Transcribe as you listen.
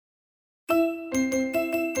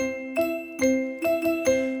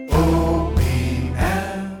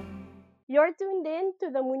You're tuned in to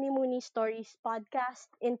the Muni Muni Stories podcast.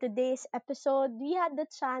 In today's episode, we had the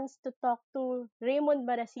chance to talk to Raymond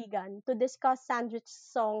Barasigan to discuss Sandwich's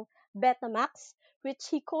song Betamax, which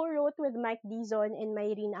he co-wrote with Mike Dizon in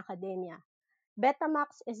Myrene Academia.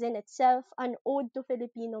 Betamax is in itself an ode to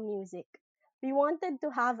Filipino music. We wanted to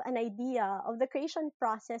have an idea of the creation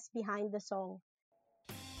process behind the song.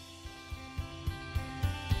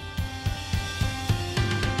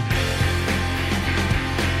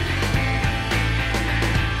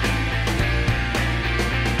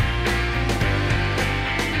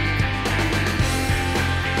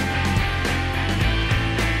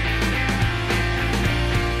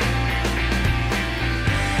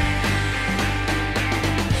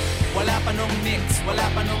 Wala pa nung mix, wala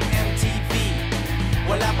pa nung MTV,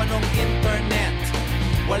 wala pa nung internet,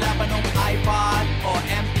 wala pa nung iPod o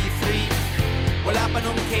MP3, wala pa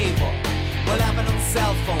nung cable, wala pa nung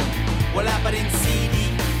cellphone, wala pa rin CD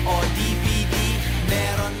o DVD,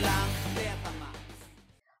 meron lang Betamax.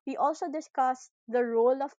 We also discussed the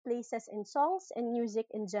role of places in songs and music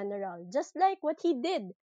in general, just like what he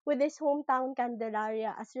did with his hometown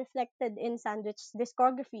Candelaria as reflected in Sandwich's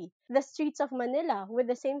discography, The Streets of Manila with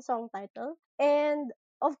the same song title, and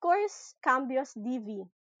of course, Cambio's DV.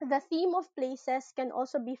 The theme of places can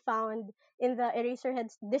also be found in the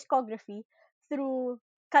Eraserheads discography through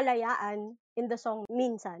Kalayaan in the song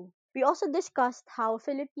Minsan. We also discussed how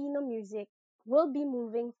Filipino music will be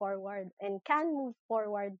moving forward and can move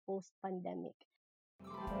forward post-pandemic.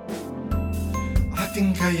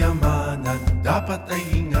 Ating kayamanan, dapat ay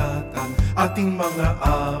ingatan. Ating mga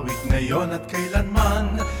awit ngayon at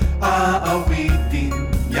kailanman. Aawitin,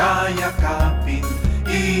 yayakapin,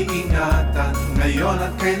 iingatan. Ngayon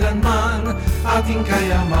at kailanman, ating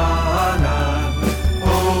kayamanan.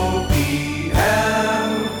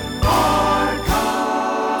 OPM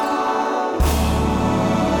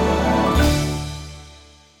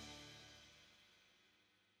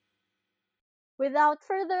Without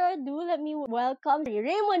further ado, let me welcome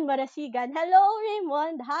Raymond Marasigan. Hello,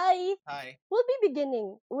 Raymond. Hi. Hi. We'll be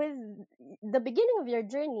beginning with the beginning of your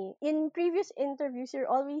journey. In previous interviews, you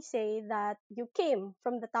always say that you came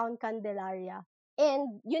from the town Candelaria.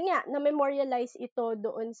 And yun nga, na-memorialize ito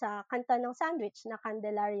doon sa kanta ng Sandwich na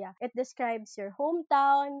Candelaria. It describes your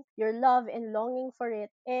hometown, your love and longing for it,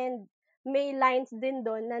 and may lines din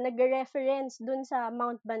doon na nag-reference doon sa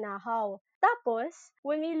Mount Banahaw. Tapos,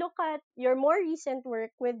 when we look at your more recent work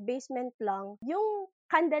with Basement Lang, yung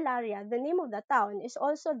Candelaria, the name of the town, is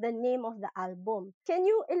also the name of the album. Can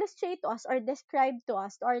you illustrate to us or describe to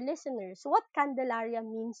us, to our listeners, what Candelaria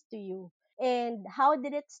means to you? And how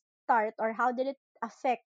did it start or how did it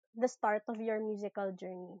affect the start of your musical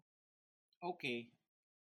journey? Okay.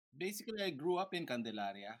 Basically, I grew up in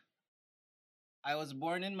Candelaria. I was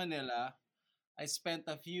born in Manila. I spent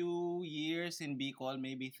a few years in Bicol,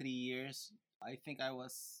 maybe 3 years. I think I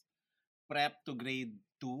was prep to grade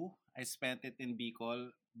 2. I spent it in Bicol.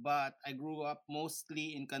 But I grew up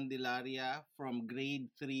mostly in Candelaria from grade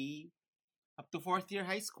 3 up to 4th year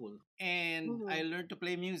high school. And I Mhm. learned to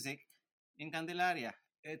play music in Candelaria.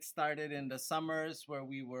 It started in the summers where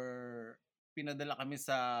we were, pinadala kami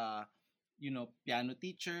sa, piano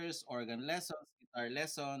teachers, organ lessons, guitar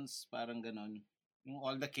lessons, parang ganon. Yung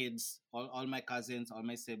all the kids, all my cousins, all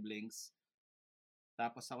my siblings.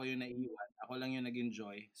 Tapos ako yung naiiwan. Ako lang yung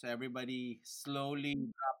nag-enjoy. So everybody slowly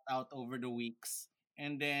dropped out over the weeks.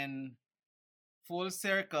 And then, full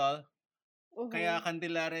circle, kaya Mhm.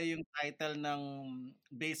 Candelaria yung title ng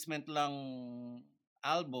Basement Lang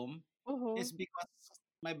album is Mhm. because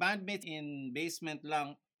my bandmates in Basement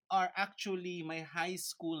Lang are actually my high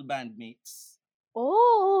school bandmates.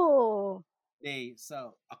 Oh.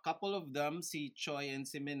 So a couple of them, si Choi and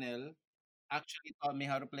si Minel, actually taught me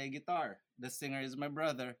how to play guitar. The singer is my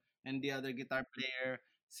brother, and the other guitar player,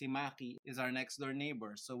 si Maki, is our next door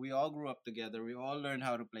neighbor. So we all grew up together. We all learned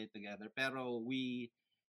how to play together. Pero we,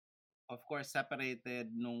 of course,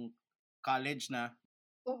 separated nung college na.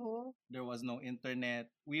 Mhm. There was no internet.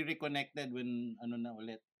 We reconnected when, ano na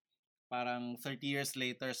ulit, parang 30 years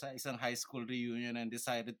later sa isang high school reunion and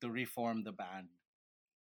decided to reform the band.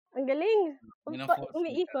 Ang galing. Yun ang full circle.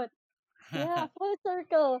 Umiikot. Yeah, full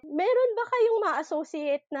circle. Meron ba kayong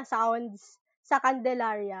ma-associate na sounds sa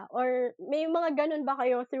Candelaria? Or may mga ganun ba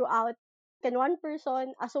kayo throughout? Can one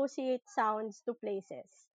person associate sounds to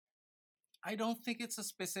places? I don't think it's a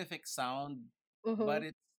specific sound, Mhm.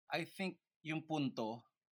 but I think yung punto,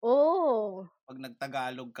 Oh. pag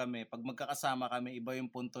nagtagalog kami, pag magkakasama kami, iba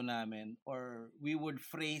yung punto namin. Or we would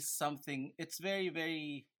phrase something, it's very,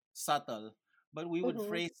 very subtle. but we would Mhm.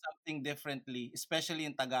 phrase something differently, especially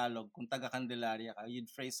in Tagalog. Kung taga Candelaria ka, you'd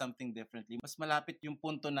phrase something differently. Mas malapit yung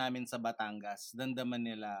punto namin sa Batangas than the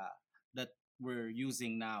Manila that we're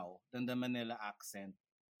using now, than the Manila accent.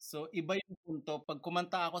 So, iba yung punto. Pag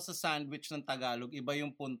kumanta ako sa sandwich ng Tagalog, iba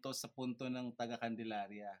yung punto sa punto ng taga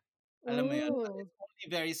Candelaria. Alam mo yun? But Hmm. it's only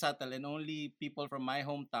very subtle and only people from my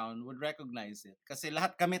hometown would recognize it. Kasi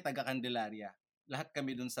lahat kami taga Candelaria. Lahat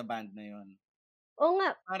kami dun sa band na yun. Oo nga.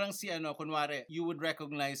 Parang si ano, kunwari, you would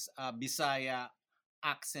recognize Bisaya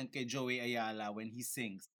accent kay Joey Ayala when he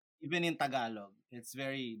sings. Even in Tagalog, it's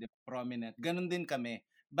very prominent. Ganun din kami.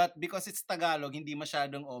 But because it's Tagalog, hindi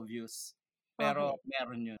masyadong obvious. Pero Okay.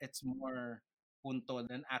 meron yun. It's more punto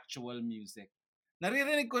than actual music.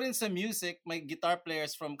 Naririnig ko rin sa music, my guitar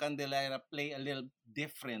players from Candelaria play a little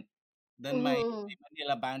different than my Mhm.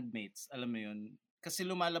 Manila bandmates. Alam mo yun? Kasi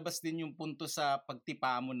lumalabas din yung punto sa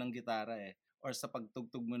pagtipa mo ng gitara eh. Or sa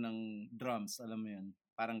pagtugtog mo ng drums. Alam mo yun?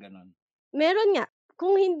 Parang ganon. Meron nga.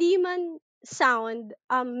 Kung hindi man sound,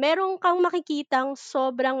 meron kang makikitang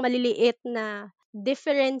sobrang maliliit na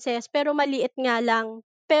differences, pero maliit nga lang.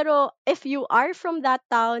 Pero if you are from that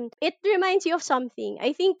town, it reminds you of something.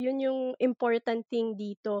 I think yun yung important thing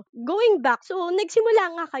dito. Going back, so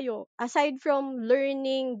nagsimula nga kayo. Aside from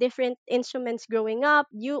learning different instruments growing up,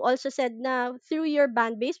 you also said na through your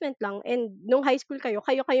band basement lang and nung high school kayo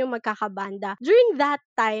magkakabanda. During that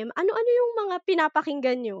time, ano-ano yung mga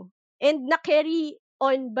pinapakinggan nyo? And na-carry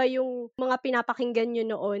on ba yung mga pinapakinggan nyo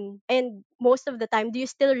noon? And most of the time, do you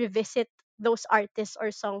still revisit those artists or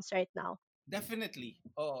songs right now? Definitely.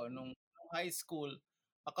 Oo, nung high school,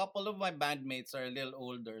 a couple of my bandmates are a little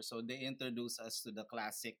older, so they introduced us to the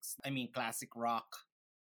classics. I mean, classic rock.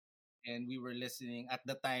 And we were listening at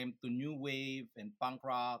the time to new wave and punk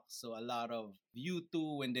rock. So a lot of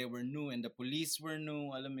U2 when they were new and the Police were new.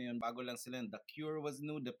 Alam mo yun, bago lang sila. The Cure was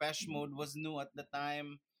new. Depeche Mode was new at the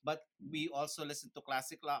time. But we also listened to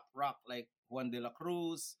classic rock like Juan de la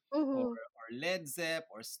Cruz Mhm. or Led Zepp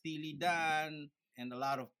or Steely Dan and a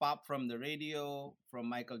lot of pop from the radio, from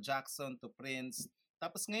Michael Jackson to Prince.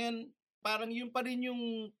 Tapos ngayon, parang yun pa rin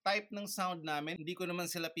yung type ng sound namin. Hindi ko naman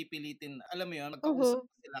sila pipilitin. Alam mo yun, magkausap Mhm.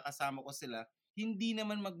 ko sila, kasama ko sila. Hindi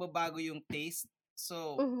naman magbabago yung taste.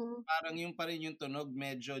 So, Mhm. parang yung pa rin yung tunog.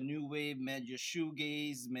 Medyo new wave, medyo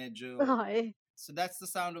shoegaze, medyo... Okey. So that's the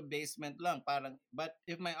sound of basement lang. Parang, but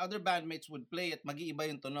if my other bandmates would play it, mag-iiba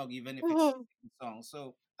yung tunog even if it's Mhm. the same song. So,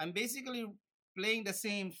 I'm basically playing the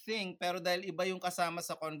same thing pero dahil iba yung kasama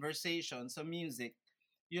sa conversation, sa music,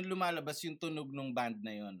 yung lumalabas yung tunog ng band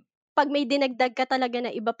na yun. 'Pag may dinagdag ka talaga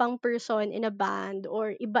na iba pang person in a band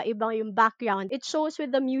or iba-iba yung background, it shows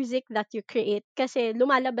with the music that you create kasi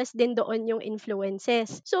lumalabas din doon yung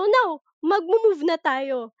influences. So now, magmo-move na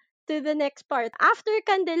tayo to the next part. After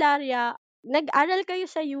Candelaria, nag-aral kayo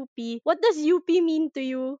sa UP. What does UP mean to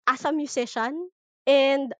you as a musician?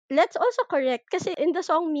 And let's also correct kasi in the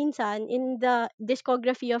song minsan, in the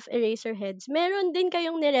discography of Eraserheads, meron din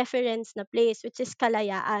kayong ni-reference na place which is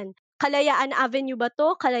Kalayaan. Kalayaan Avenue ba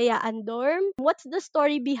 'to, Kalayaan Dorm? What's the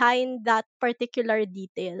story behind that particular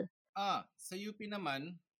detail? Sa UP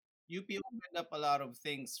naman, UP opened up a lot of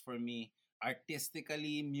things for me.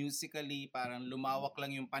 Artistically, musically, parang lumawak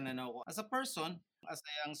lang yung pananaw ko as a person, as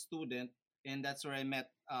a young student. And that's where I met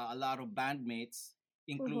a lot of bandmates,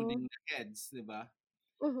 Mhm, including the Heads, di ba?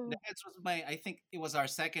 The mhm, Heads was I think it was our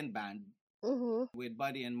second band mhm, with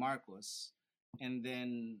Buddy and Marcos. And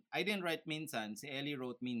then, I didn't write Minsan, si Ellie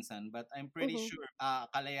wrote Minsan, but I'm pretty mhm. sure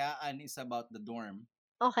Kalayaan is about the dorm.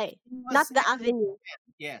 Okay, He not was the avenue.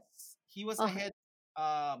 Yes, he was Okay, ahead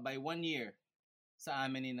by 1 year sa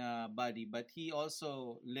amin ni na buddy, but he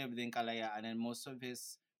also lived in Kalayaan and most of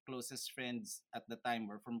his closest friends at the time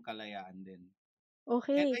were from Kalayaan din.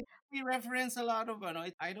 And okay. I think we reference a lot of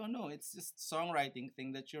I don't know, it's just songwriting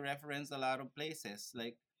thing that you reference a lot of places.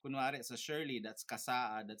 Like kunwari sa Shirley, that's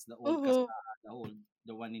Kasaa, that's the old Mhm, Kasaa,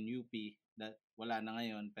 the one in UP that wala na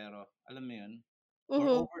ngayon pero alam mo yun. Or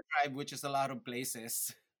mhm. Overdrive, which is a lot of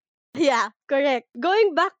places. Yeah, correct.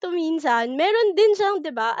 Going back to Minsan, meron din siyang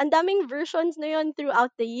 'di ba, ang daming versions na 'yon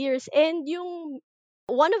throughout the years and yung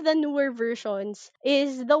one of the newer versions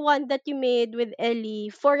is the one that you made with Ellie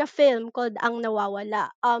for a film called Ang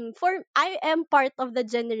Nawawala. I am part of the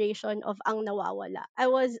generation of Ang Nawawala. I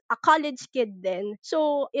was a college kid then.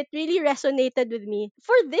 So, it really resonated with me.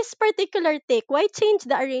 For this particular take, why change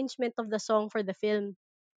the arrangement of the song for the film?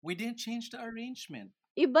 We didn't change the arrangement.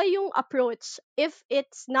 Iba yung approach. If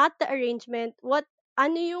it's not the arrangement,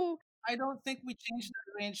 ano yung I don't think we changed the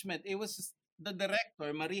arrangement. It was just the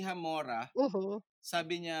director, Maria Mora, mhm,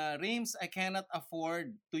 sabi niya, Rames, I cannot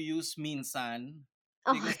afford to use Minsan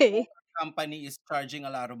because the okay. record company is charging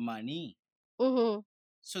a lot of money. Mhm.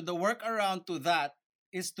 So the workaround to that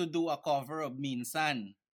is to do a cover of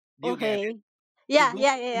Minsan. Do you get it? Okay. To Yeah, do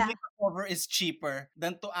yeah, yeah, to yeah. make a cover is cheaper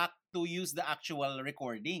than to use the actual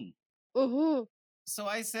recording. Mhm. So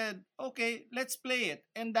I said, okay, let's play it.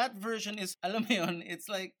 And that version is, alam mo yun, it's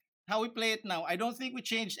like how we play it now. I don't think we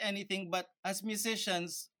changed anything, but as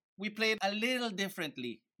musicians, we play it a little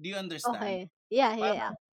differently. Do you understand? Okay. Yeah, yeah, Para,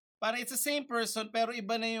 yeah. para it's the same person, pero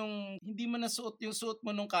iba na yung, hindi mo na suot yung suot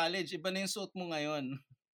mo nung college, iba na yung suot mo ngayon.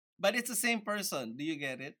 But it's the same person. Do you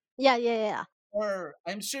get it? Yeah, yeah, yeah. Or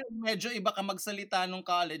I'm sure medyo iba ka magsalita nung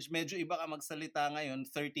college, medyo iba ka magsalita ngayon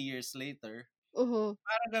 30 years later. Mhm.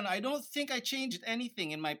 Parang ganun. I don't think I changed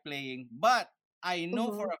anything in my playing, but I know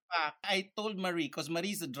for Mhm. a fact, I told Marie, because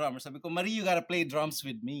Marie's a drummer, sabi ko, Marie, you gotta play drums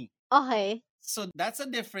with me. Okay. So that's a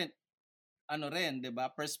different, ano rin, di ba,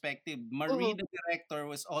 perspective. Marie, Mhm. the director,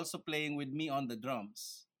 was also playing with me on the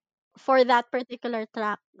drums. For that particular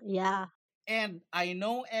track. Yeah. And I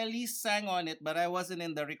know Ellie sang on it, but I wasn't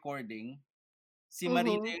in the recording. Si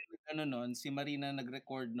Marina Mhm. yung ano nun, si Marina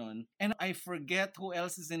nag-record nun. And I forget who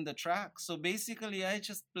else is in the track. So basically, I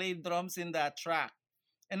just played drums in that track.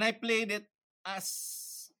 And I played it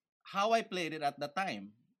as how I played it at the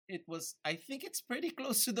time. It was, I think it's pretty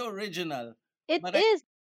close to the original. It But I is.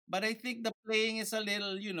 but I think the playing is a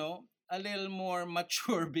little, a little more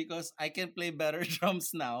mature because I can play better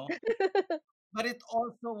drums now. But it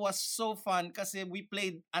also was so fun kasi we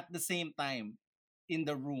played at the same time in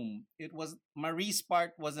the room. It was Marie's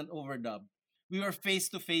part wasn't overdubbed. We were face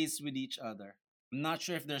to face with each other. I'm not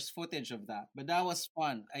sure if there's footage of that, but that was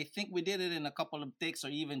fun. I think we did it in a couple of takes or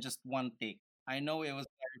even just one take. I know it was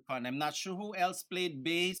very fun. I'm not sure who else played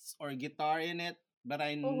bass or guitar in it, but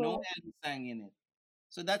I know Mhm. Ellie sang in it.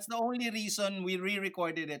 So that's the only reason we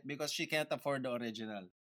re-recorded it because she can't afford the original.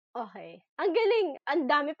 Okay. Ang galing. Ang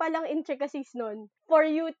dami palang intricacies nun for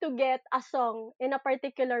you to get a song in a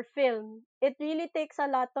particular film. It really takes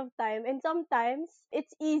a lot of time and sometimes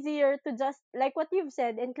it's easier to just, like what you've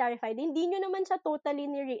said and clarified, hindi nyo naman siya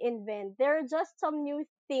totally ni-reinvent. There are just some new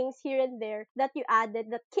things here and there that you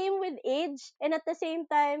added that came with age and at the same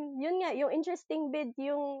time, yun nga, yung interesting bit,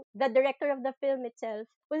 yung the director of the film itself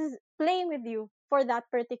was playing with you for that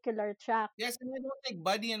particular track. Yes, and I don't think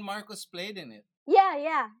Buddy and Marcos played in it. Yeah,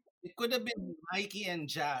 yeah. It could have been Mikey and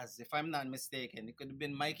Jazz, if I'm not mistaken. It could have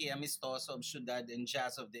been Mikey Amistoso of Ciudad and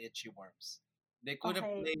Jazz of the Itchy Worms. They could have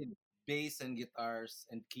Okay. played bass and guitars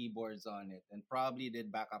and keyboards on it and probably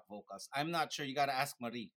did backup vocals. I'm not sure. You gotta ask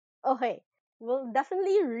Marie. Okay. We'll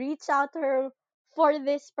definitely reach out to her for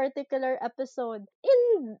this particular episode.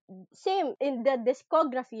 In same in the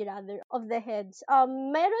discography rather of the heads.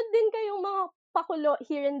 Meron din kayong mga pakulo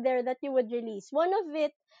here and there that you would release. One of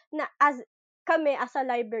it na as kami as a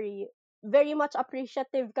library, very much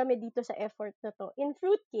appreciative kami dito sa effort na to. In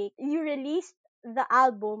Fruitcake, you released the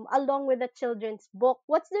album along with the children's book.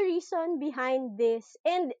 What's the reason behind this?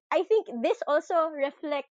 And I think this also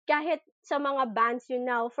reflects kahit sa mga bands yun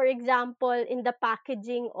now. For example, in the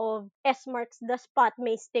packaging of S Marks the Spot,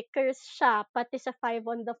 may stickers siya, pati sa Five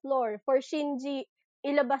on the Floor. For Shinji,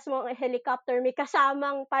 ilabas mo ang helicopter, may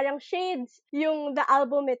kasamang parang shades yung the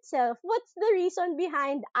album itself. What's the reason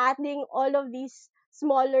behind adding all of these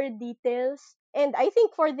smaller details? And I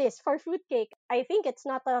think for this, for Fruitcake, I think it's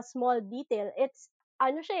not a small detail. It's,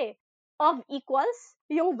 ano siya eh, of equals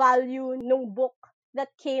yung value nung book that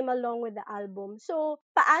came along with the album. So,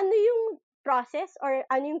 paano yung process or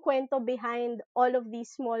ano yung kwento behind all of these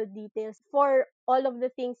small details for all of the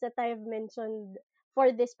things that I've mentioned for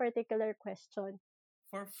this particular question?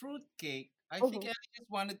 For Fruitcake, I think Mhm. Ellie just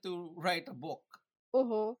wanted to write a book,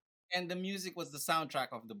 Mhm. and the music was the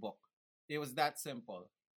soundtrack of the book. It was that simple.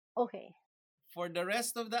 Okay. For the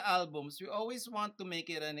rest of the albums, we always want to make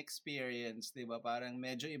it an experience, di ba? Parang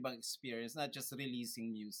medyo ibang experience, not just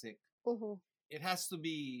releasing music. Mhm. It has to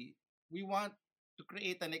be, we want to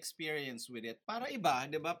create an experience with it. Para iba,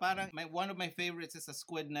 di ba? Parang one of my favorites is a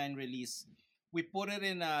Squid 9 release. We put it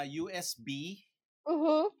in a USB,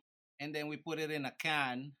 Mhm. and then we put it in a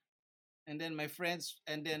can, and then my friends,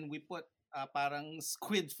 and then we put parang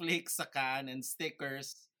squid flakes sa can and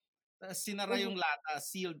stickers. Tapos sinara Mhm. yung lata,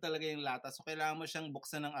 sealed talaga yung lata. So kailangan mo siyang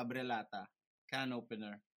buksan ng abrelata, can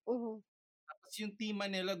opener. Mhm. Tapos yung tima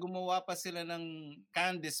nila, gumawa pa sila ng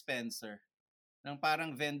can dispenser, ng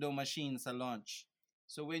parang vending machine sa launch.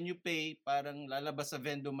 So when you pay, parang lalabas sa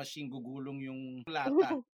vending machine, gugulong yung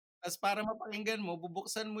lata. Tapos para mapakinggan mo,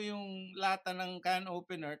 bubuksan mo yung lata ng can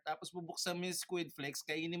opener, tapos bubuksan mo yung squid flakes,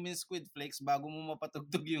 kainin mo yung squid flakes bago mo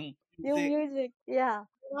mapatugtog yung Yung music. music. Yeah.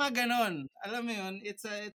 Mga ganon. Alam mo yun, it's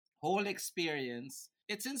a whole experience.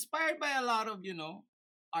 It's inspired by a lot of,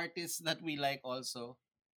 artists that we like also.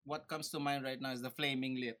 what comes to mind right now is the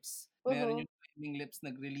Flaming Lips. Meron Mhm. yung Flaming Lips,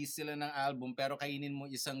 nag-release sila ng album, pero kainin mo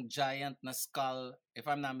isang giant na skull, if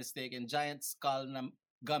I'm not mistaken, giant skull na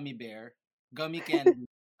gummy bear, gummy candy.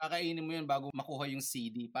 Kakainin mo yun bago makuha yung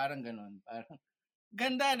CD. Parang ganon. Parang,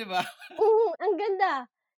 ganda, di ba? Ang ganda.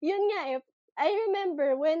 Yun nga eh. I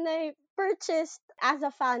remember when I purchased as a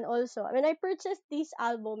fan also, when I purchased these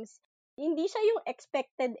albums, hindi siya yung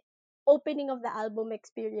expected opening of the album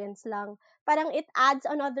experience lang. Parang it adds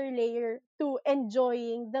another layer to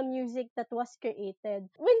enjoying the music that was created.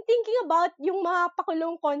 When thinking about yung mga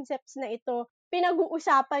pakulong concepts na ito,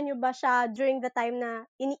 pinag-uusapan nyo ba siya during the time na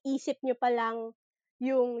iniisip nyo pa lang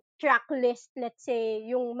yung track list, let's say,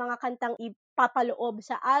 yung mga kantang ipapaloob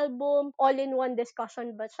sa album, all-in-one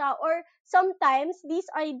discussion ba siya? Or sometimes, these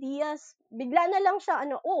ideas, bigla na lang siya,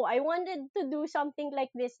 oh, I wanted to do something like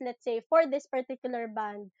this, let's say, for this particular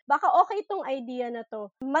band. Baka okay itong idea na to.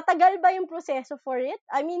 Matagal ba yung proseso for it?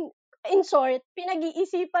 I mean, in short,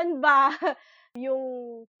 pinag-iisipan ba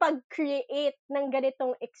yung pag-create ng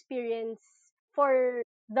ganitong experience for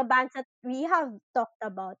the bands that we have talked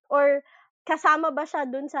about? Or kasama ba siya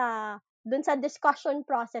dun sa discussion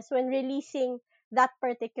process when releasing that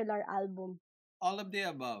particular album? All of the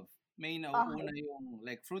above. May nauuna Okay. yung,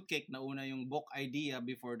 like Fruitcake, nauna yung book idea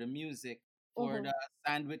before the music. For Mhm. the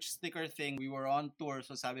sandwich sticker thing, we were on tour.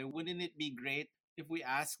 So sabi, wouldn't it be great if we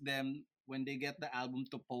ask them when they get the album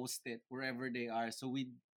to post it wherever they are? So we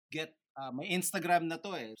get, may Instagram na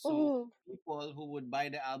to eh. So Mhm. people who would buy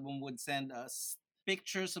the album would send us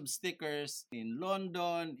pictures of stickers in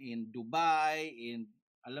London, in Dubai, in,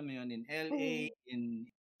 alam mo yun, in LA, Mhm. in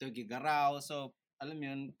Tuguegarao. So, alam mo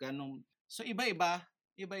yun, ganong. So, iba-iba.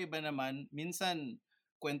 Iba-iba naman. Minsan,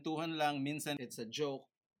 kwentuhan lang. Minsan, it's a joke.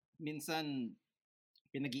 Minsan,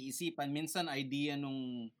 pinag-iisipan. Minsan, idea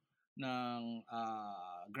ng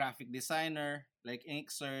graphic designer like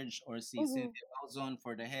Ink Surge or si Mhm. Cynthia Balzon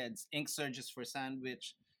for the heads. Ink Surge is for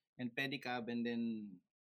sandwich and pedicab, and then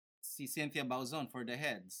si Cynthia Balzon for the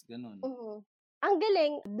heads. Ganun. Mhm. Ang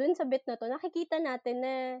galing dun sa bit na 'to, nakikita natin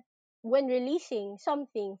na when releasing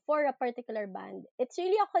something for a particular band, it's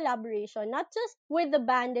really a collaboration, not just with the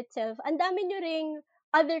band itself. Ang dami niyo ring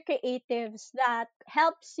other creatives that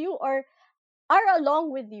helps you or are along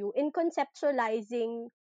with you in conceptualizing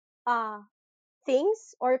uh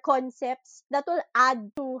things or concepts that will add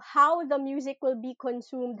to how the music will be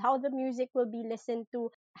consumed, how the music will be listened to,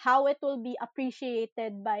 how it will be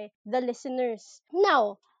appreciated by the listeners.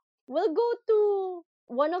 Now, we'll go to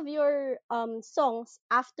one of your songs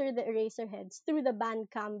after the Eraserheads through the band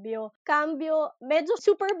Cambio. Cambio, medyo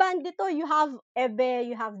super band dito. You have Ebe,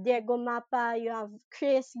 you have Diego Mapa, you have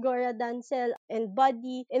Chris, Gora Dancel, and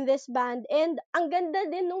Buddy in this band. And ang ganda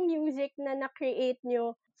din ng music na na-create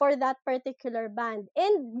nyo for that particular band.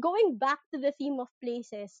 And going back to the theme of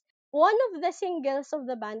places, one of the singles of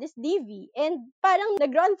the band is Divi. And parang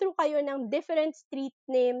nag-run through kayo ng different street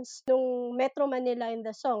names nung Metro Manila in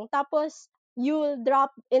the song. Tapos, you'll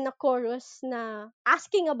drop in a chorus na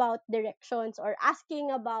asking about directions or asking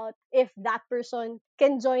about if that person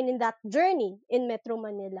can join in that journey in Metro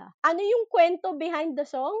Manila. Ano yung kwento behind the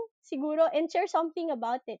song? Siguro, and share something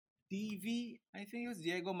about it. TV, I think it was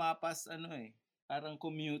Diego Mapas, ano eh, parang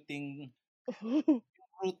commuting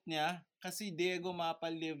route niya. Kasi Diego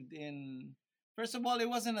Mapa lived in, first of all,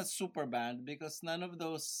 it wasn't a super band because none of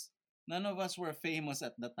us were famous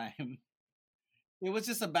at the time. It was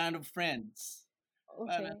just a band of friends.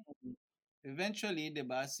 Parang, Okay. eventually, di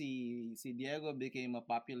ba, si Diego became a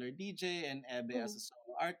popular DJ and Ebe as Mhm. a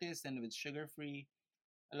solo artist and with Sugar Free.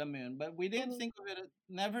 Alam mo yun. But we didn't Mhm. think of it,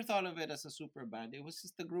 never thought of it as a super band. It was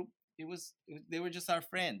just a group. They were just our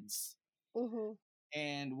friends. Mhm.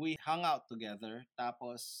 And we hung out together.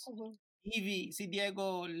 Tapos, Mhm. si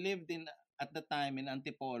Diego lived in, at the time, in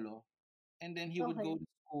Antipolo. And then he would go Okay. to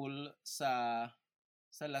school sa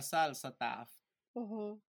Lasal, sa Taft.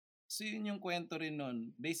 Mhm. So yun yung kwento rin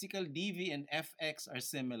nun. Basically, DV and FX are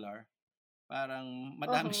similar. Parang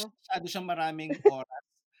Uh-huh. masyado siyang maraming oras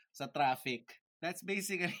sa traffic. That's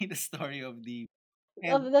basically the story of DV.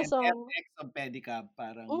 Of the And song. FX of Pedicab,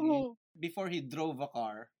 parang Mhm. before he drove a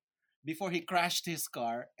car, before he crashed his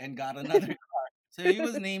car and got another car. So he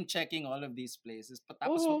was name checking all of these places.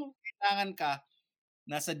 Tapos Mhm. kailangan ka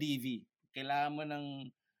nasa DV. Kailangan mo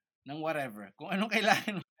ng whatever. Kung anong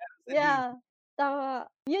kailangan mo meron sa DV. Yeah, tama.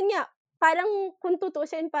 Yun nga, parang kung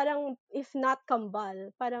tutuusin, parang if not kambal,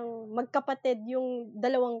 parang magkapatid yung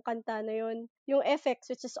dalawang kanta na yun. Yung FX,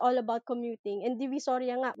 which is all about commuting, and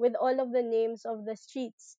Divisoria nga, with all of the names of the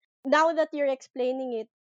streets. Now that you're explaining it,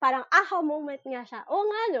 parang aha moment nga siya. Oo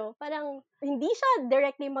nga no, parang hindi siya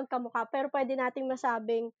directly magkamukha pero pwede nating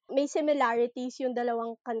masabing may similarities yung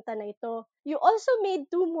dalawang kanta na ito. You also made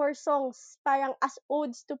 2 more songs parang as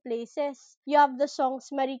odes to places. You have the songs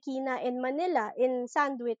Marikina and Manila in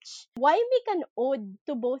Sandwich. Why make an ode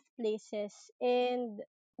to both places? And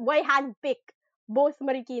why handpick both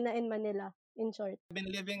Marikina and Manila, in short? I've been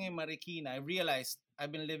living in Marikina. I realized I've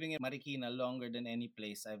been living in Marikina longer than any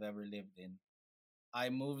place I've ever lived in. I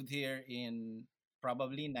moved here in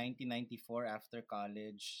probably 1994 after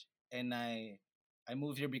college, and I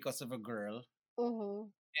moved here because of a girl, Mm-hmm.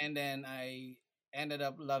 and then I ended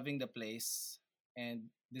up loving the place and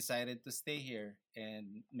decided to stay here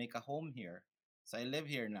and make a home here. So I live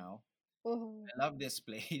here now. Mm-hmm. I love this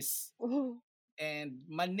place. Mm-hmm. And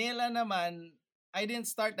Manila naman, I didn't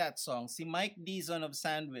start that song. Si Mike Dizon of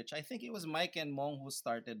Sandwich, I think it was Mike and Mong who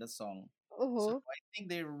started the song. So Mm-hmm. I think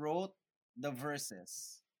they wrote the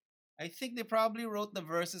verses. I think they probably wrote the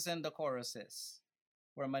verses and the choruses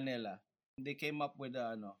for Manila. They came up with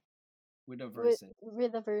with the verses.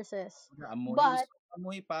 With the verses. Amoy But, usok,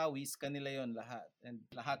 amoy pawis, kanila yon lahat. And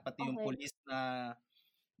lahat, pati yung okay. pulis na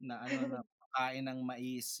pakain ng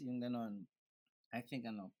mais, yung ganon. I think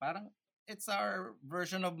parang it's our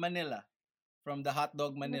version of Manila from the Hot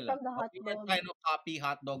Dog Manila. From the But hot we were dog. trying to copy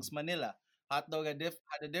Hot Dogs Manila. Hot Dog had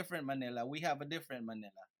a different Manila. We have a different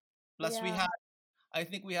Manila. Plus, Yeah. I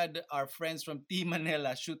think we had our friends from Team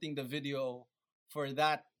Manila shooting the video for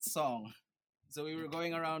that song. So we were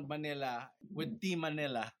going around Manila with Team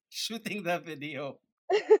Manila shooting the video.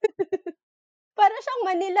 Para siyang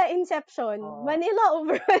Manila Inception. Oo. Manila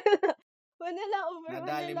over Manila. Manila over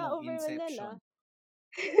Nadali Manila mo, over Manila. Inception.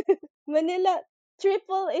 Manila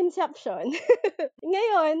triple Inception.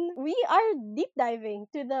 Ngayon, we are deep diving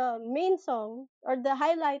to the main song or the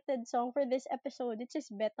highlighted song for this episode, which is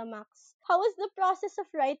Betamax. How was the process of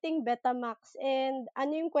writing Betamax? And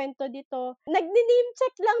ano yung kwento dito? Nag-name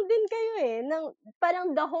check lang din kayo ng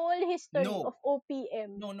parang the whole history No. of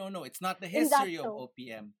OPM No. It's not the in that history of song.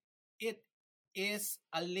 OPM. It is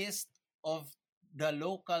a list of the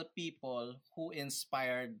local people who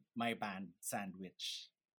inspired my band,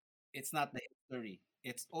 Sandwich. It's not the history.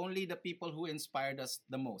 It's only the people who inspired us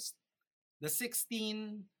the most. The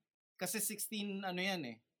 16, kasi 16, ano yan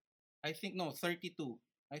eh. I think, no, 32.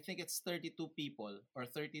 I think it's 32 people or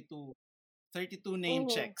 32 name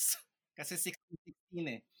Mhm. checks. Kasi 16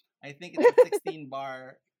 eh. I think it's a 16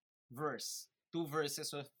 bar verse. 2 verses.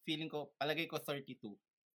 So feeling ko, palagay ko 32.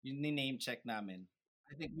 Yung name check namin.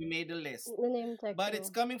 I think we made a list. The name check. But it's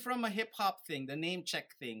coming from a hip-hop thing, the name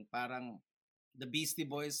check thing. Parang the Beastie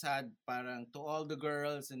Boys had parang to all the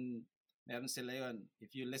girls, and meron sila yun.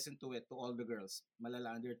 If you listen to it, to all the girls,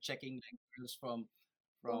 malalaan, they're checking like girls from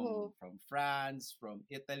France, from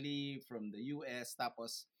Italy, from the US.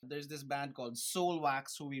 Tapos there's this band called Soul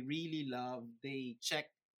Wax who we really love. They check,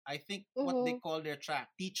 I think, what they call their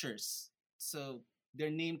track teachers. So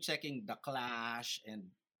they're name checking The Clash and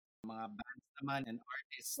mga bands naman and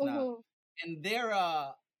artists na. And they're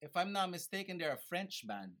if I'm not mistaken, they're a French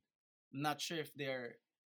band. I'm not sure if they're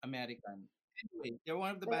American. Anyway, they're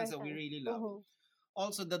one of the bands that we really love.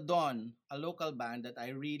 Also, The Dawn, a local band that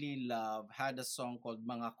I really love, had a song called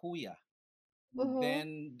Mga Kuya.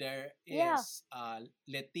 Then there is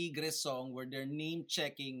Le Tigre song where they're name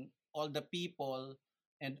checking all the people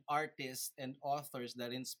and artists and authors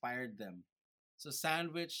that inspired them. So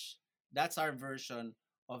Sandwich, that's our version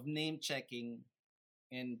of name checking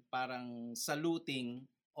and parang saluting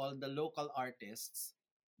all the local artists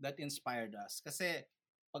that inspired us. Kasi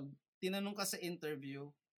pag tinanong ka sa interview,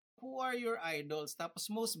 who are your idols? Tapos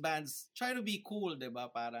most bands try to be cool, 'di ba?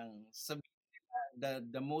 Parang sabi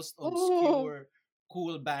the most obscure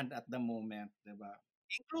cool band at the moment, 'di ba?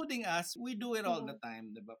 Including us, we do it all the time,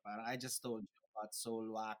 'di ba? Parang I just told you about Soul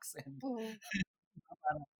Wax and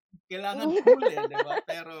parang kailangan cool 'di ba?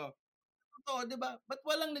 Pero totoo, 'di ba? Ba't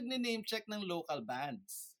walang nagne-name check ng local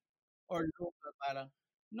bands? Or local parang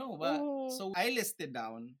no ba? So I listed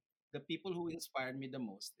down the people who inspired me the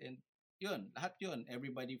most, and yun, lahat yun,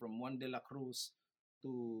 everybody from Juan de la Cruz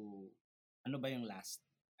to ano ba yung last?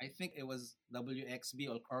 I think it was WXB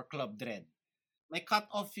or Club Dread. May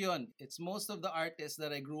cut-off yun. It's most of the artists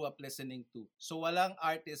that I grew up listening to. So walang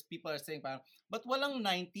artist, people are saying parang, but walang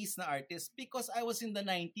 90s na artist because I was in the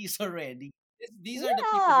 90s already. These are the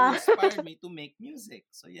people who inspired me to make music.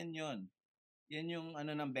 So yan yun. Yan yung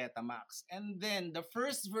ano ng Betamax. And then the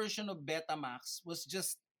first version of Betamax was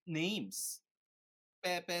just names.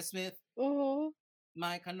 Pepe Smith,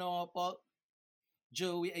 Mike Hanopol,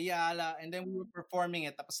 Joey Ayala, and then we were performing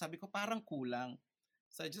it. Tapos sabi ko parang kulang.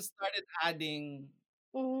 So I just started adding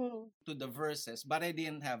to the verses, but I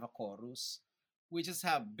didn't have a chorus. We just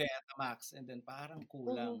have Betamax and then parang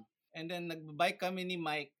kulang. And then nagbabike kami ni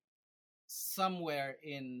Mike somewhere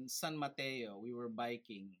in San Mateo. We were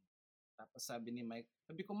biking. Tapos sabi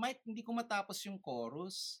ko, Mike, hindi ko matapos yung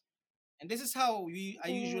chorus. And this is how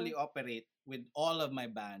I usually operate with all of my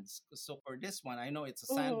bands. So for this one, I know it's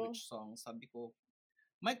a sandwich song. Sabi ko,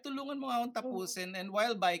 Mike, tulungan mo akong tapusin. And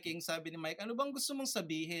while biking, sabi ni Mike, ano bang gusto mong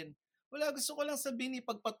sabihin? Wala, gusto ko lang sabihin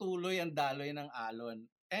ipagpatuloy ang daloy ng alon.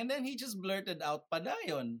 And then he just blurted out,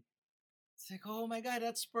 padayon. It's like, oh my God,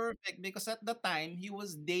 that's perfect. Because at the time, he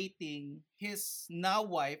was dating his now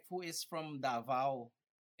wife who is from Davao.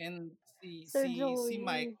 And si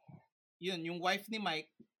Mike, yun, yung wife ni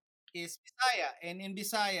Mike is Bisaya. And in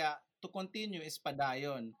Bisaya, to continue is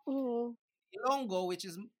padayon. Ilonggo,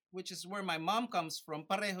 which is where my mom comes from,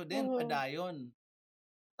 pareho din, padayon.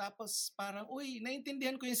 Tapos parang, uy,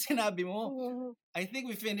 naintindihan ko yung sinabi mo. I think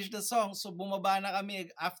we finished the song. So bumaba na kami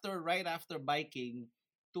right after biking.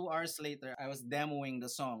 2 hours later, I was demoing the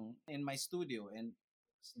song in my studio. And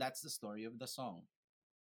that's the story of the song.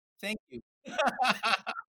 Thank you.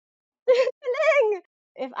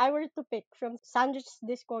 If I were to pick from Sandwich's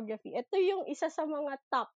discography, ito yung isa sa mga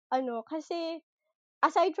top, kasi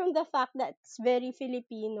aside from the fact that it's very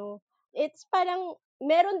Filipino, it's parang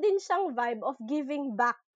meron din siyang vibe of giving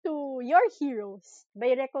back to your heroes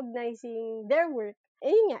by recognizing their work.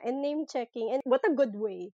 Ayun nga, and name checking, and what a good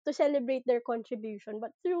way to celebrate their contribution, but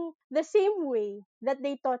through the same way that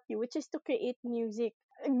they taught you, which is to create music.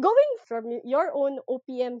 Going from your own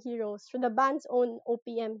OPM heroes, to the band's own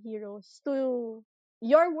OPM heroes, to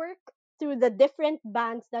your work through the different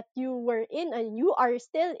bands that you were in and you are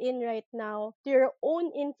still in right now, to your own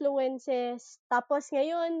influences. Tapos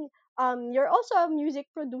ngayon, you're also a music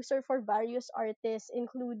producer for various artists,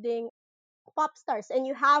 including pop stars, and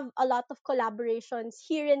you have a lot of collaborations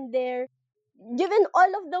here and there. Given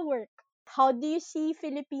all of the work, how do you see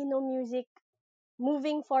Filipino music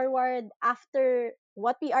moving forward after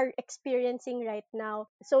what we are experiencing right now?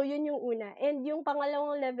 So, yun yung una. And yung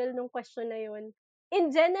pangalawang level ng question na yun,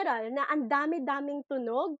 in general, na ang dami-daming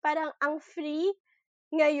tunog, parang ang free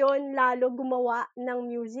ngayon lalo gumawa ng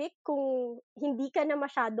music kung hindi ka na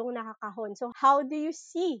masyadong nakakahon. So, how do you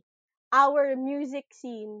see our music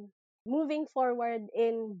scene moving forward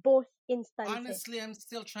in both instances? Honestly, I'm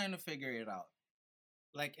still trying to figure it out.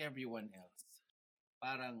 Like everyone else.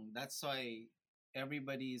 Parang that's why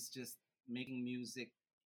everybody is just making music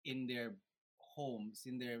in their homes,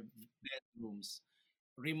 in their bedrooms,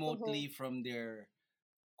 remotely from their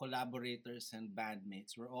collaborators and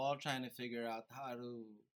bandmates. We're all trying to figure out how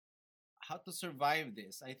to survive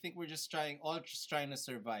this. I think we're just trying to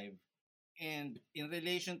survive. And in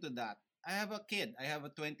relation to that, I have a kid. I have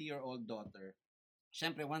a 20-year-old daughter.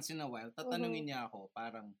 Syempre, once in a while, tatanungin niya ako,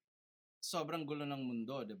 parang sobrang gulo ng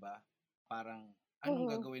mundo, di ba? Parang,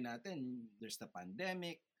 anong gagawin natin? There's the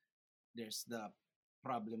pandemic, there's the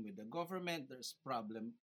problem with the government, there's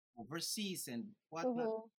problem overseas and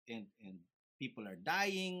whatnot, and people are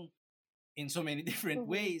dying in so many different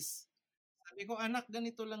ways. Sabi ko, anak,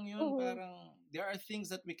 ganito lang yun. Parang, there are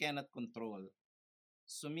things that we cannot control.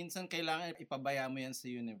 So, minsan kailangan ipabaya mo yan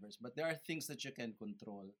sa universe. But there are things that you can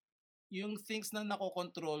control. Yung things na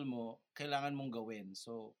nakokontrol mo, kailangan mong gawin.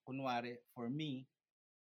 So, kunwari, for me,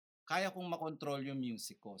 kaya kong makontrol yung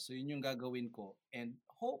music ko. So, yun yung gagawin ko. And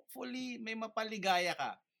hopefully, may mapaligaya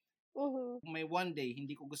ka. May one day,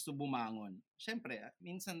 hindi ko gusto bumangon. Siyempre,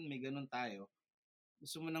 minsan may ganun tayo.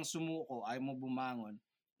 Gusto mo nang sumuko, ayaw mo bumangon.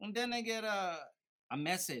 And then I get a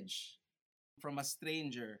message from a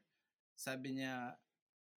stranger. Sabi niya,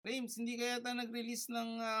 Rames, hindi ka yata nag-release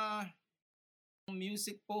ng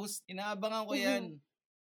music post. Inaabangan ko yan.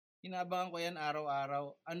 Inaabangan ko yan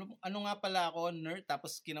araw-araw. Ano nga pala ako, nerd?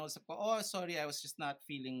 Tapos kinausap ko, oh, sorry, I was just not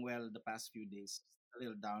feeling well the past few days. A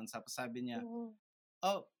little down. Tapos sabi niya,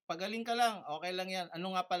 oh, pagaling ka lang. Okay lang yan.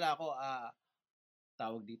 Ano nga pala ako?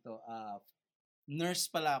 Tawag dito, nurse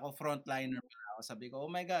pala ako, frontliner pala ako. Sabi ko, oh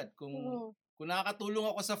my God, kung nakakatulong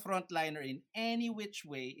ako sa frontliner in any way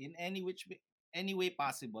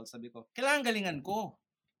possible, sabi ko, kailangan galingan ko.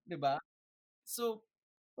 'Di ba? So,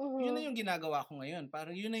 yun na yung ginagawa ko ngayon.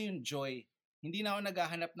 Parang yun na yung joy. Hindi na ako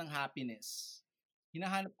naghahanap ng happiness.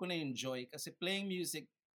 Hinahanap ko na yung joy kasi playing music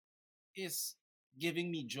is giving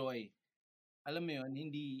me joy. Alam mo yun,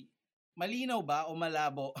 hindi, malinaw ba o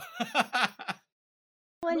malabo?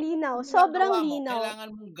 Malinaw, sobrang linaw.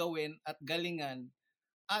 Kailangan mong gawin at galingan.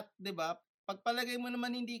 At 'di ba, pagpalagay mo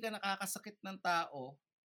naman hindi ka nakakasakit ng tao,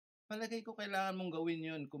 palagay ko kailangan mong gawin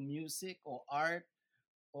 'yun kung music o art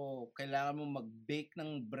o kailangan mong mag-bake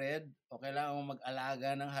ng bread o kailangan mong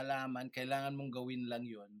mag-alaga ng halaman, kailangan mong gawin lang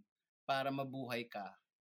yon para mabuhay ka.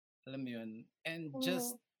 Alam mo yun? And Mhm.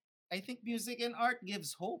 just, I think music and art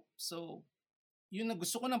gives hope. So, yun na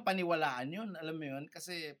gusto ko ng paniwalaan yun. Alam mo yun?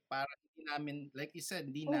 Kasi parang hindi namin, like you said,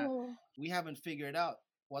 Mhm. we haven't figured out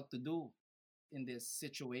what to do in this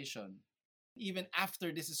situation. Even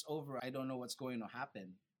after this is over, I don't know what's going to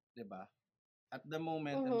happen. Diba? At the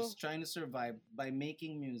moment, I'm Mhm. just trying to survive by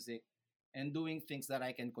making music and doing things that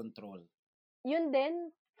I can control. Yun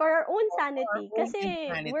din, for our own For our sanity. own Kasi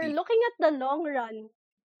we're insanity. looking at the long run.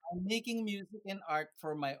 I'm making music and art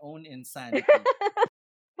for my own insanity.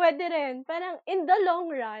 Puwede rin. Parang in the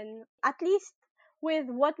long run, at least with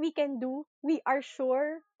what we can do, we are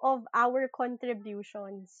sure of our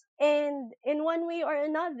contributions. And in one way or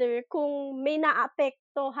another, kung may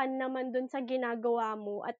naapektuhan naman dun sa ginagawa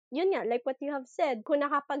mo at yun nga, like what you have said, kung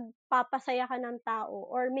nakapagpapasaya ka ng tao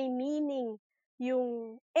or may meaning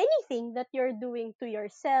yung anything that you're doing to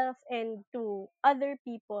yourself and to other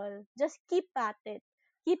people, just keep at it.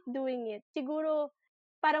 Keep doing it. Siguro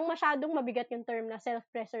parang masyadong mabigat yung term na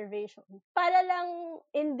self-preservation. Para lang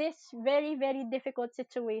in this very, very difficult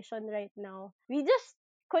situation right now, we just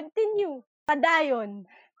continue. Padayon.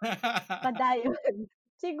 Padayon.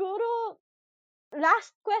 Siguro,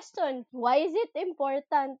 last question, why is it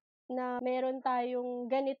important na meron tayong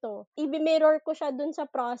ganito? I-mirror ko siya dun sa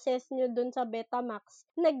process nyo dun sa Betamax.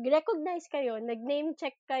 Nag-recognize kayo, nag-name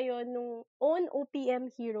check kayo nung own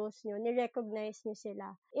OPM heroes nyo, ni-recognize nyo sila.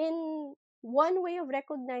 In one way of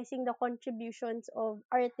recognizing the contributions of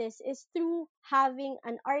artists is through having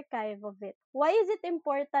an archive of it. Why is it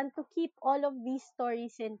important to keep all of these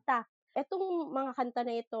stories intact? Etong mga kanta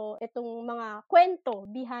na ito, itong mga kwento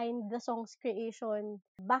behind the song's creation,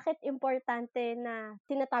 bakit importante na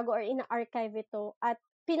tinatago or ina-archive ito at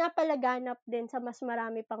pinapalaganap din sa mas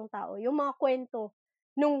marami pang tao yung mga kwento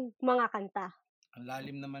nung mga kanta. Ang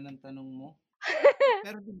lalim naman ng tanong mo.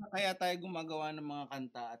 Pero di ba kaya tayo gumagawa ng mga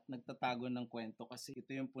kanta at nagtatago ng kwento kasi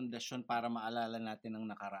ito yung pundasyon para maalala natin ang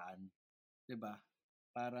nakaraan. Di ba?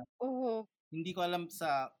 Para Mhm. hindi ko alam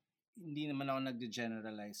hindi naman ako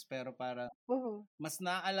nagde-generalize, pero para Mhm. mas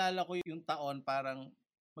naaalala ko yung taon, parang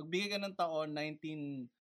magbigay ka ng taon,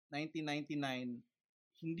 1999,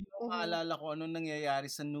 hindi mo Mhm. maalala kung anong nangyayari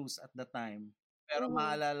sa news at the time, pero Mhm.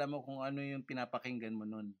 maalala mo kung ano yung pinapakinggan mo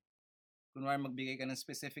nun. Kunwari magbigay ka ng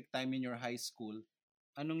specific time in your high school,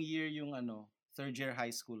 anong year yung third year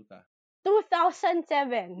high school ka?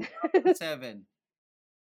 2007. 2007.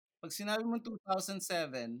 Pag sinabi mo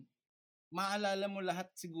 2007, maalala mo lahat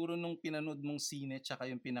siguro nung pinanood mong sine tsaka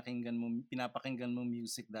yung pinapakinggan mong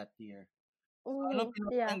music that year. So, ano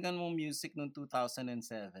Yeah. pinapakinggan mong music noong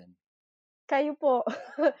 2007? Kayo po.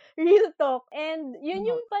 Real talk. And yun Ano,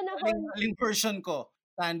 yung panahon, aling version ko?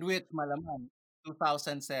 Sandwich, malamang.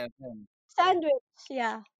 2007. sandwich,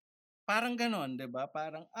 yeah. Parang ganon, 'di ba?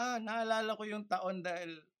 Parang, naalala ko yung taon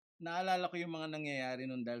dahil naalala ko yung mga nangyayari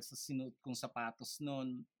nun dahil sa sinuot kong sapatos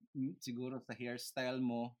nun, siguro sa hairstyle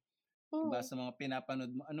mo, 'di ba? Hmm, Sa mga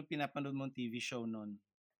pinapanood mo. Anong pinapanood mong TV show nun?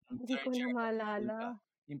 Nung hindi ko third na year high school maalala. ka?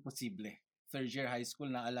 Imposible. Third year high school,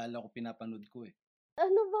 naalala ko pinapanood ko eh.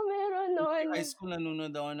 Ano ba meron Third nun? year high school,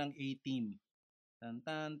 nanonood ako ng A-Team. Tan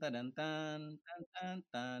tan tadan tan, tan tan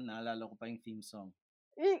tan. Naalala ko pa yung theme song.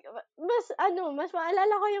 Mas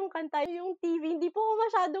maalala ko yung kanta, yung TV, hindi po ako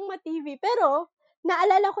masyadong ma-TV, pero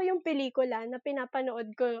naalala ko yung pelikula na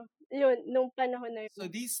pinapanood ko yun nung panahon na So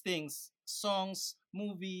yun. these things, songs,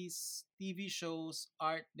 movies, TV shows,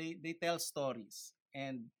 art, they tell stories.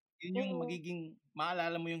 And yun yung Mm. magiging,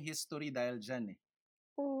 maalala mo yung history dahil dyan eh.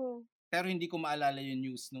 Mm. Pero hindi ko maalala yung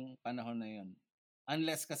news nung panahon na yun.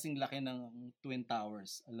 Unless kasing laki ng Twin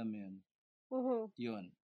Towers. Alam mo yun? Mhm. Yun.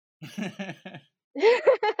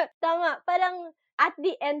 Tama, parang at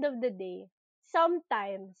the end of the day,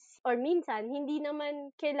 sometimes or minsan hindi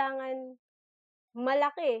naman kailangan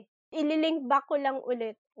malaki. Ililink back ko lang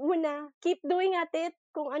ulit. Una, keep doing at it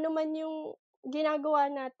kung ano man yung ginagawa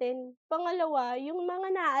natin. Pangalawa, yung mga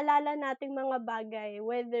naaalala nating mga bagay,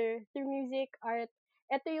 whether through music, art,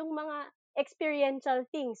 eto yung mga experiential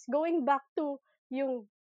things. Going back to yung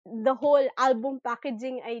the whole album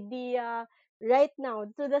packaging idea right now,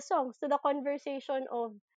 to the songs, to the conversation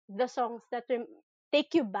of the songs that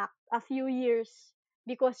take you back a few years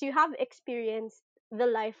because you have experienced the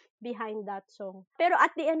life behind that song. Pero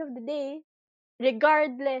at the end of the day,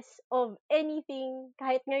 regardless of anything,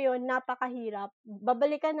 kahit ngayon napakahirap,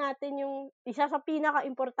 babalikan natin yung isa sa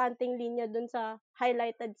pinaka-importanteng linya dun sa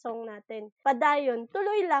highlighted song natin. Padayon,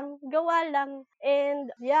 tuloy lang, gawa lang, and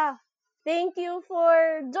yeah, thank you for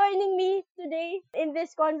joining me today in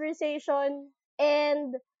this conversation.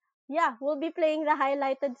 And yeah, we'll be playing the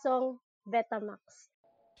highlighted song Betamax.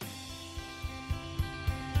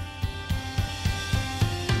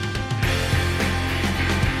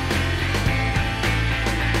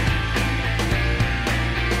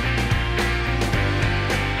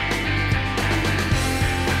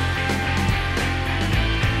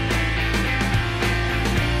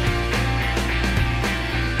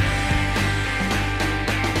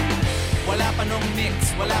 Wala pa nung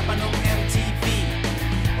mix, wala pa nung MTV,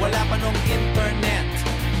 wala pa nung internet,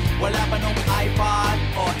 wala pa nung iPod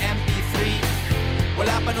o MP3,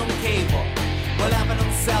 wala pa nung cable, wala pa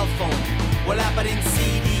nung cellphone, wala pa rin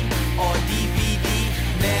CD o DVD,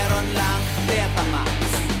 meron lang Betamax.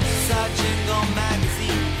 Sa Jingle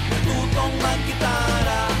Magazine, natutong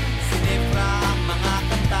magkitara, sinifra ang mga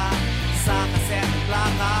kanta sa cassette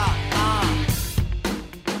plaka.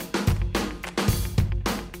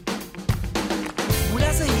 Mula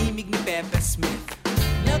sa himig ni Pepe Smith,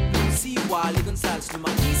 nagpun si Wally Gonzales,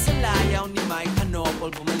 lumaki sa layaw ni Mike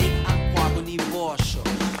Hanopol, bumalik ang kwago ni Bosio.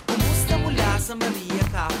 Kumusta mula sa Maria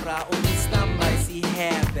Capra, umistambay si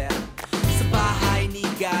Heather. Sa bahay ni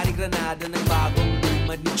Gary Granada, nagbagong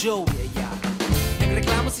lumad ni Joey Ayala.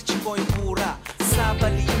 Nagreklamo si Chicoy Pura sa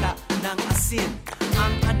balita ng asin.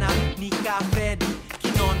 Ang anak ni Ka Freddy,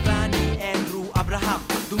 kinontra ni Andrew Abraham.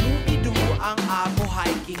 Dumubi-dumo ang Apo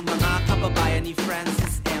hiking, mga kababayan ni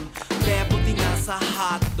Francis M. Bebote nga sa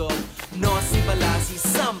hotdog, no si Balasi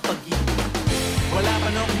Sampagi. Wala pa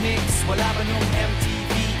nung mix, wala pa nung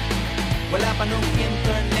MTV, wala pa nung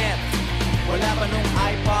internet, wala pa nung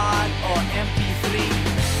iPod o MP3,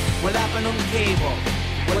 wala pa nung cable,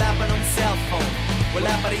 wala pa nung cellphone,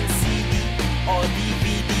 wala pa rin CD o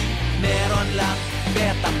DVD, meron lang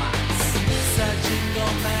Betamax. Sa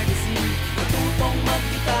Jingle Magazine, natutong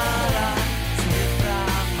maggitara, sinifra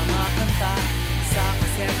ang mga kanta sa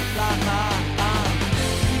cassette plaka.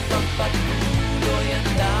 Ipagpatuloy ang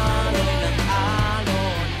daloy ng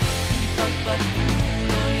alon,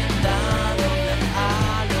 ipagpatuloy ang daloy ng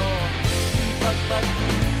alon,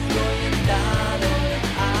 ipagpatuloy ang daloy ng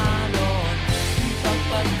alon,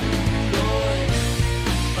 ipagpatuloy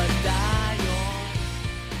padayon.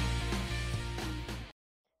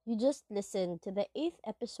 You just listened to the 8th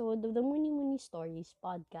episode of the Muni Muni Stories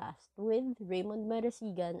podcast with Raymond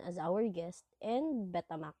Marasigan as our guest and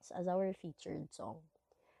Betamax as our featured song.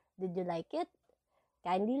 Did you like it?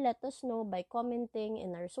 Kindly let us know by commenting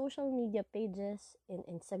in our social media pages in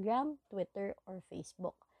Instagram, Twitter, or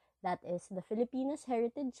Facebook. That is the Filipinas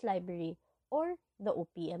Heritage Library or the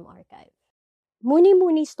OPM Archive. Muni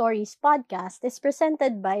Muni Stories podcast is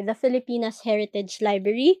presented by the Filipinas Heritage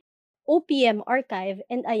Library, OPM Archive,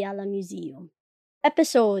 and Ayala Museum.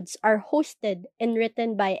 Episodes are hosted and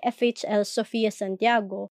written by FHL Sofia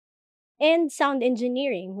Santiago, and sound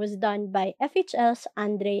engineering was done by FHL's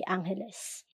Andre Angeles.